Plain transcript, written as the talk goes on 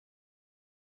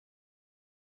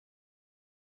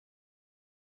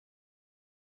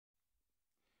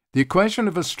The equation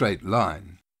of a straight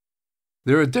line.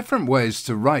 There are different ways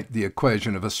to write the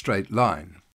equation of a straight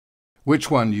line. Which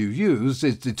one you use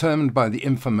is determined by the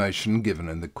information given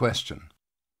in the question.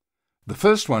 The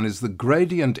first one is the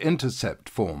gradient-intercept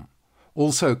form,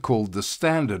 also called the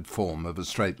standard form of a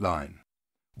straight line.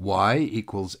 Y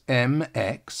equals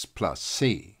mx plus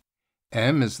c.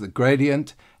 M is the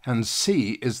gradient and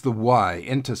c is the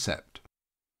y-intercept.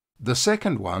 The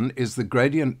second one is the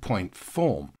gradient point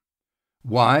form.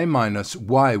 Y minus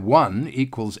y1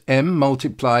 equals m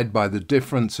multiplied by the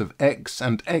difference of x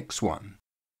and x1.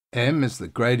 M is the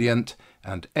gradient,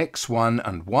 and x1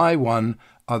 and y1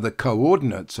 are the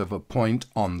coordinates of a point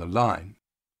on the line.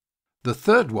 The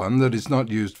third one that is not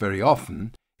used very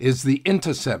often is the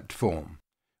intercept form,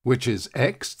 which is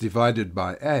x divided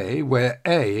by a, where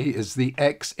a is the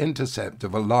x-intercept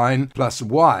of a line, plus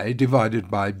y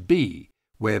divided by b,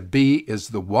 where b is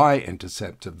the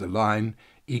y-intercept of the line,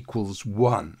 equals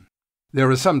 1. There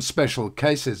are some special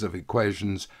cases of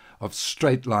equations of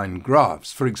straight-line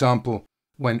graphs. For example,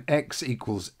 when x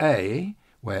equals a,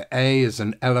 where a is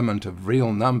an element of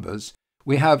real numbers,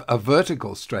 we have a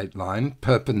vertical straight line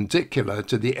perpendicular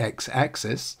to the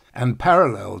x-axis and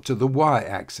parallel to the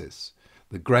y-axis.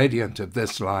 The gradient of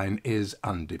this line is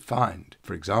undefined.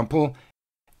 For example,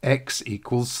 x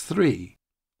equals 3.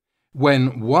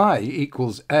 When y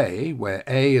equals a, where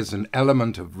a is an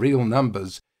element of real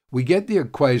numbers, we get the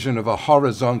equation of a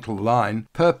horizontal line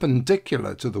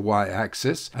perpendicular to the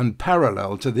y-axis and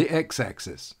parallel to the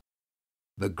x-axis.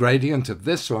 The gradient of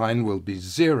this line will be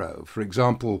 0. For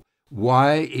example,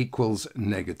 y equals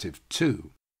 -2.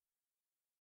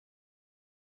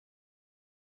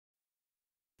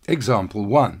 Example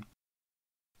 1.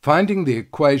 Finding the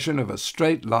equation of a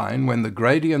straight line when the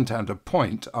gradient and a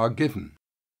point are given.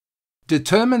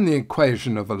 Determine the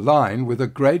equation of a line with a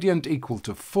gradient equal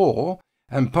to 4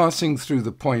 and passing through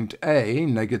the point A,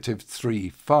 -3,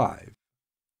 5.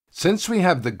 Since we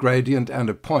have the gradient and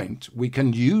a point, we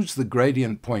can use the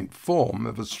gradient point form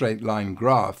of a straight line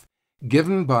graph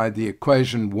given by the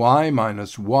equation y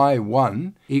minus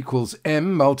y1 equals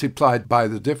m multiplied by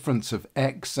the difference of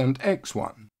x and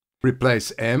x1.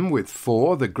 Replace m with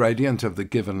 4, the gradient of the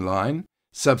given line.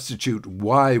 Substitute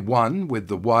y1 with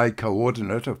the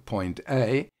y-coordinate of point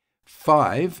A,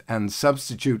 5, and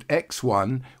substitute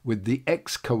x1 with the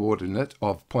x-coordinate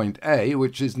of point A,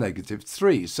 which is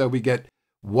 -3. So we get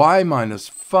y minus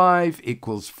 5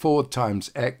 equals 4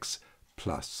 times x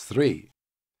plus 3.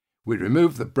 We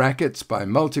remove the brackets by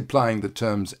multiplying the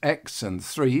terms x and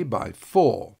 3 by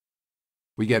 4.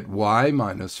 We get y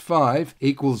minus 5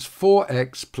 equals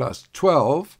 4x plus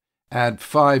 12. Add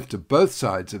 5 to both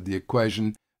sides of the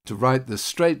equation to write the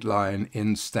straight line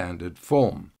in standard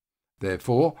form.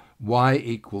 Therefore, y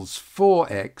equals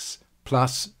 4x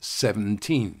plus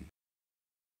 17.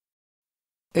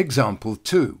 Example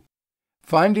 2.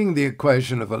 Finding the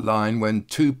equation of a line when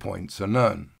 2 points are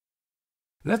known.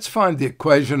 Let's find the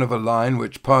equation of a line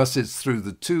which passes through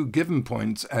the two given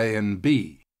points A and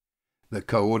B. The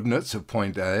coordinates of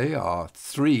point A are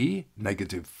 3,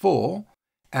 -4,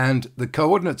 and the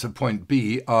coordinates of point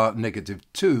B are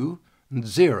 -2 and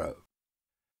 0.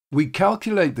 We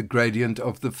calculate the gradient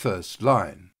of the first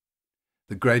line.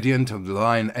 The gradient of the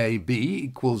line AB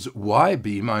equals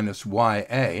YB minus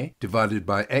YA divided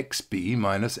by XB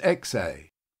minus XA.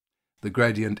 The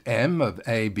gradient M of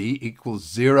AB equals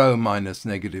 0 minus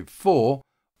 -4,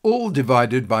 all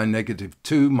divided by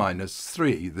 -2 minus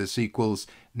 3. This equals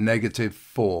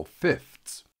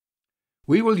 -4/5.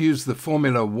 We will use the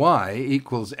formula y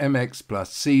equals mx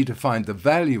plus c to find the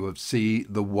value of c,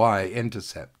 the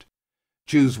y-intercept.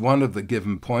 Choose one of the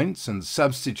given points and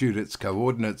substitute its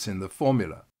coordinates in the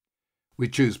formula. We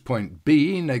choose point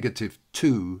B,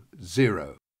 -2,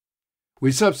 0.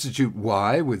 We substitute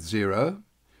y with 0,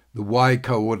 the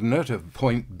y-coordinate of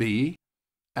point B,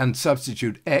 and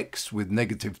substitute x with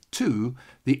 -2,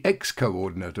 the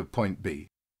x-coordinate of point B.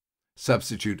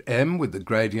 Substitute m with the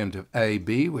gradient of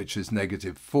AB, which is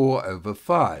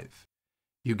 -4/5.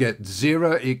 You get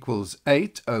 0 equals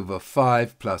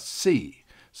 8/5 plus c.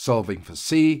 Solving for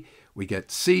c, we get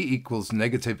c equals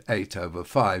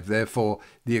 -8/5. Therefore,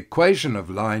 the equation of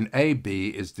line AB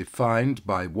is defined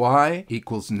by y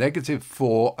equals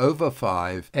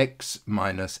 -4/5 x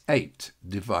minus 8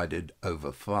 divided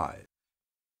over 5.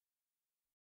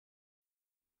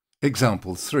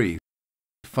 Example 3.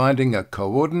 Finding a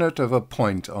coordinate of a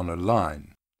point on a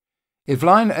line. If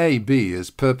line AB is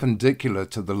perpendicular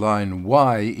to the line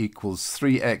y equals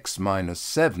 3x minus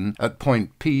 7 at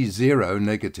point P0,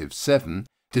 -7,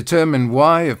 determine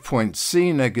y of point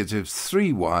C,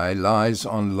 -3y lies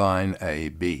on line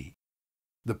AB.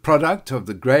 The product of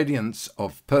the gradients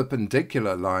of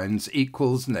perpendicular lines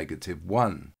equals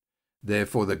 -1.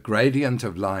 Therefore, the gradient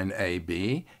of line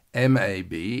AB,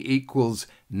 MAB, equals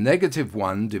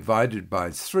 -1 divided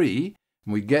by 3.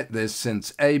 We get this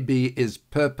since AB is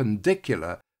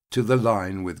perpendicular to the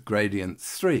line with gradient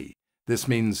 3. This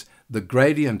means the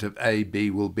gradient of AB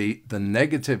will be the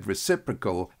negative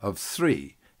reciprocal of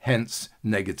 3, hence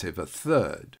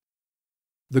 -1/3.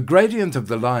 The gradient of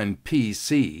the line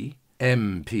PC,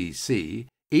 MPC,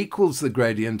 equals the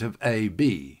gradient of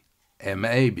AB,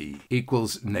 MAB,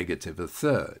 equals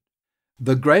 -1/3.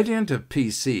 The gradient of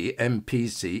PC,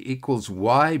 MPC, equals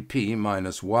YP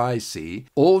minus YC,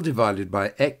 all divided by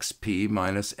XP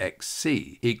minus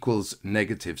XC, equals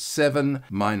 -7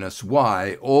 minus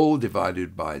Y, all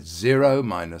divided by 0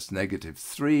 minus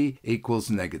 -3,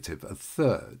 equals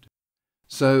 -1/3.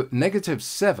 So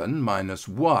 -7 minus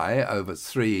Y over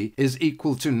 3 is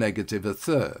equal to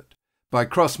 -1/3. By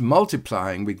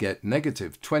cross-multiplying, we get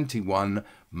 -21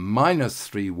 minus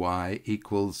 3y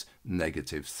equals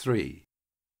 -3.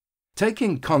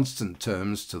 Taking constant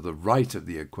terms to the right of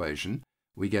the equation,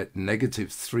 we get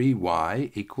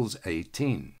 -3y equals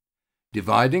 18.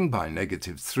 Dividing by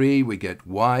 -3, we get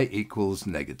y equals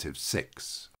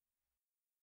 -6.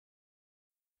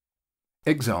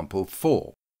 Example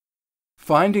 4.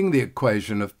 Finding the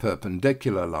equation of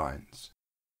perpendicular lines.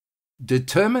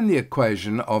 Determine the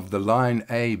equation of the line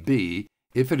AB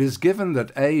if it is given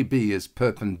that AB is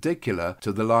perpendicular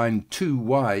to the line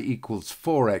 2y equals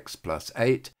 4x plus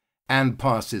 8 and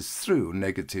passes through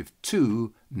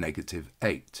 -2,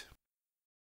 -8.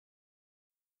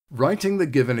 Writing the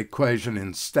given equation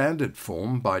in standard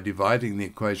form by dividing the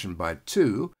equation by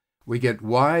 2, we get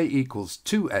y equals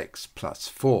 2x plus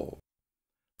 4.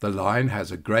 The line has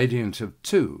a gradient of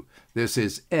 2. This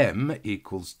is m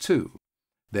equals 2.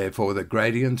 Therefore, the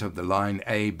gradient of the line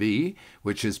AB,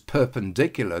 which is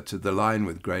perpendicular to the line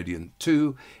with gradient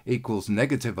 2, equals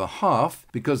 -1/2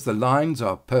 because the lines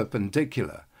are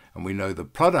perpendicular, and we know the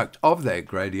product of their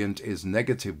gradient is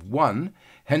 -1,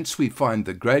 hence we find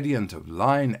the gradient of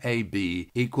line AB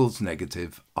equals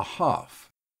 -1/2.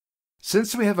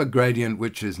 Since we have a gradient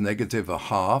which is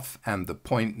 -1/2 and the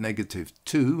point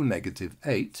 -2,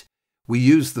 -8, we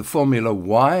use the formula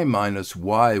y minus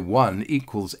y1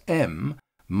 equals m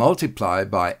multiply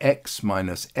by x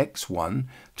minus x1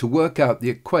 to work out the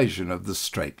equation of the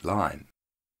straight line.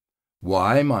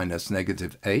 Y minus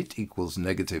 -8 equals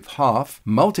 -1/2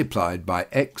 multiplied by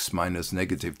x minus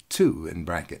 -2 in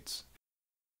brackets.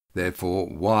 Therefore,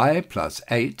 y plus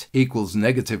 8 equals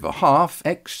 -1/2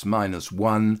 x minus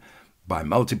 1 by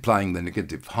multiplying the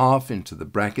 -1/2 into the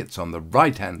brackets on the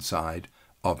right-hand side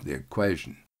of the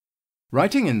equation.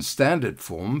 Writing in standard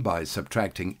form by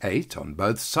subtracting 8 on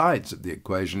both sides of the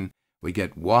equation, we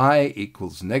get y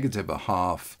equals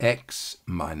 -1/2 x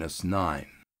minus 9.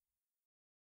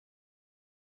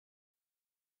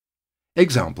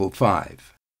 Example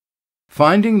 5.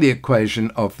 Finding the equation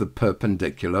of the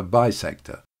perpendicular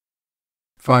bisector.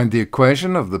 Find the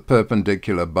equation of the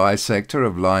perpendicular bisector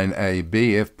of line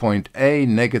AB if point A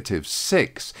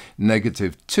 -6,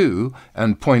 -2,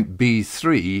 and point B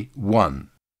 3, 1.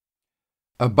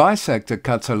 A bisector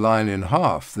cuts a line in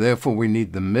half, therefore we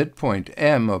need the midpoint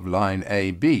M of line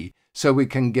AB, so we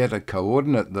can get a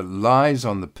coordinate that lies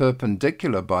on the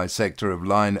perpendicular bisector of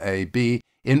line AB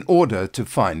in order to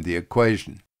find the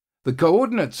equation. The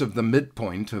coordinates of the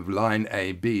midpoint of line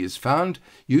AB is found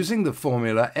using the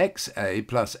formula XA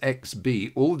plus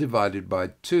XB all divided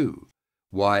by 2,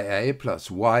 YA plus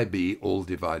YB all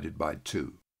divided by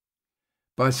 2.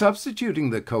 By substituting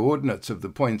the coordinates of the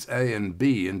points A and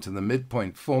B into the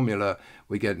midpoint formula,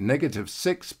 we get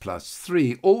 -6 plus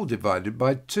 3 all divided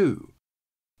by 2,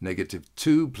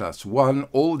 -2 plus 1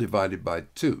 all divided by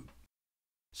 2.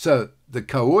 So, the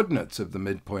coordinates of the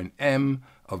midpoint M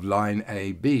of line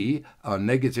AB are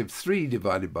 -3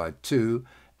 divided by 2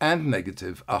 and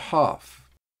 -1/2.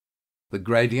 The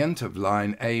gradient of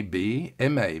line AB,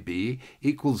 MAB,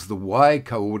 equals the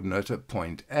y-coordinate at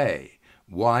point A,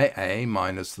 YA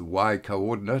minus the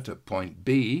y-coordinate at point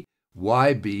B,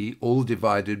 YB all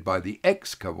divided by the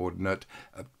x-coordinate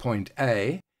at point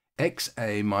A,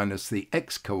 XA minus the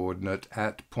x-coordinate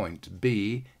at point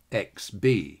B,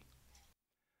 XB.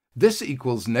 This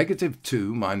equals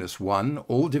 -2 minus 1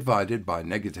 all divided by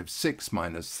 -6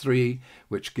 minus 3,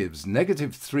 which gives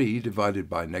 -3 divided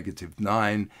by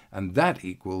 -9, and that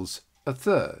equals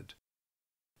 1/3.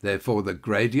 Therefore, the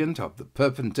gradient of the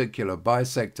perpendicular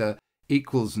bisector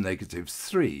equals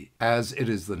 -3, as it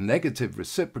is the negative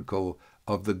reciprocal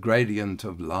of the gradient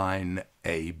of line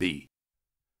AB.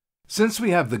 Since we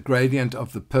have the gradient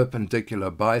of the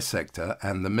perpendicular bisector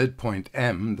and the midpoint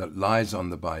m that lies on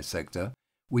the bisector,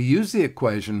 we use the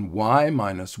equation y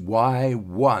minus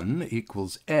y1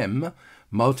 equals m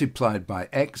multiplied by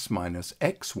x minus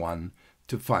x1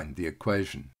 to find the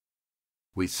equation.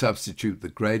 We substitute the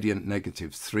gradient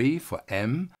 -3 for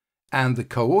m and the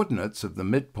coordinates of the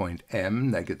midpoint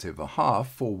m, -1/2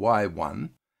 for y1,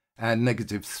 and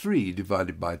 -3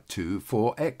 divided by 2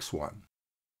 for x1.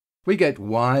 We get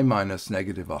y minus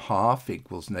 -1/2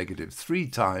 equals -3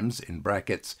 times, in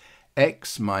brackets,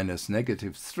 x minus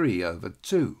 -3 over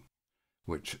 2,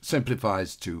 which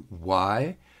simplifies to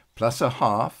y plus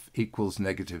 1/2 equals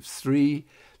 -3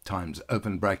 times,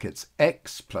 open brackets,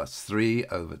 x plus 3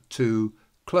 over 2,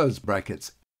 close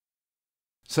brackets.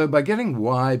 So by getting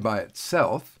y by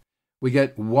itself, we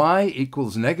get y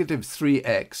equals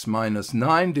 -3x minus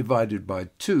 9 divided by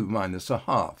 2 minus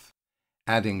 1/2.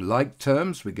 Adding like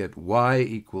terms, we get y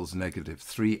equals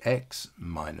 -3x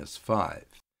minus 5.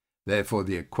 Therefore,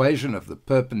 the equation of the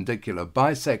perpendicular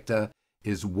bisector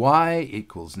is y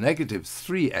equals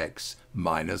 -3x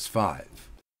minus 5.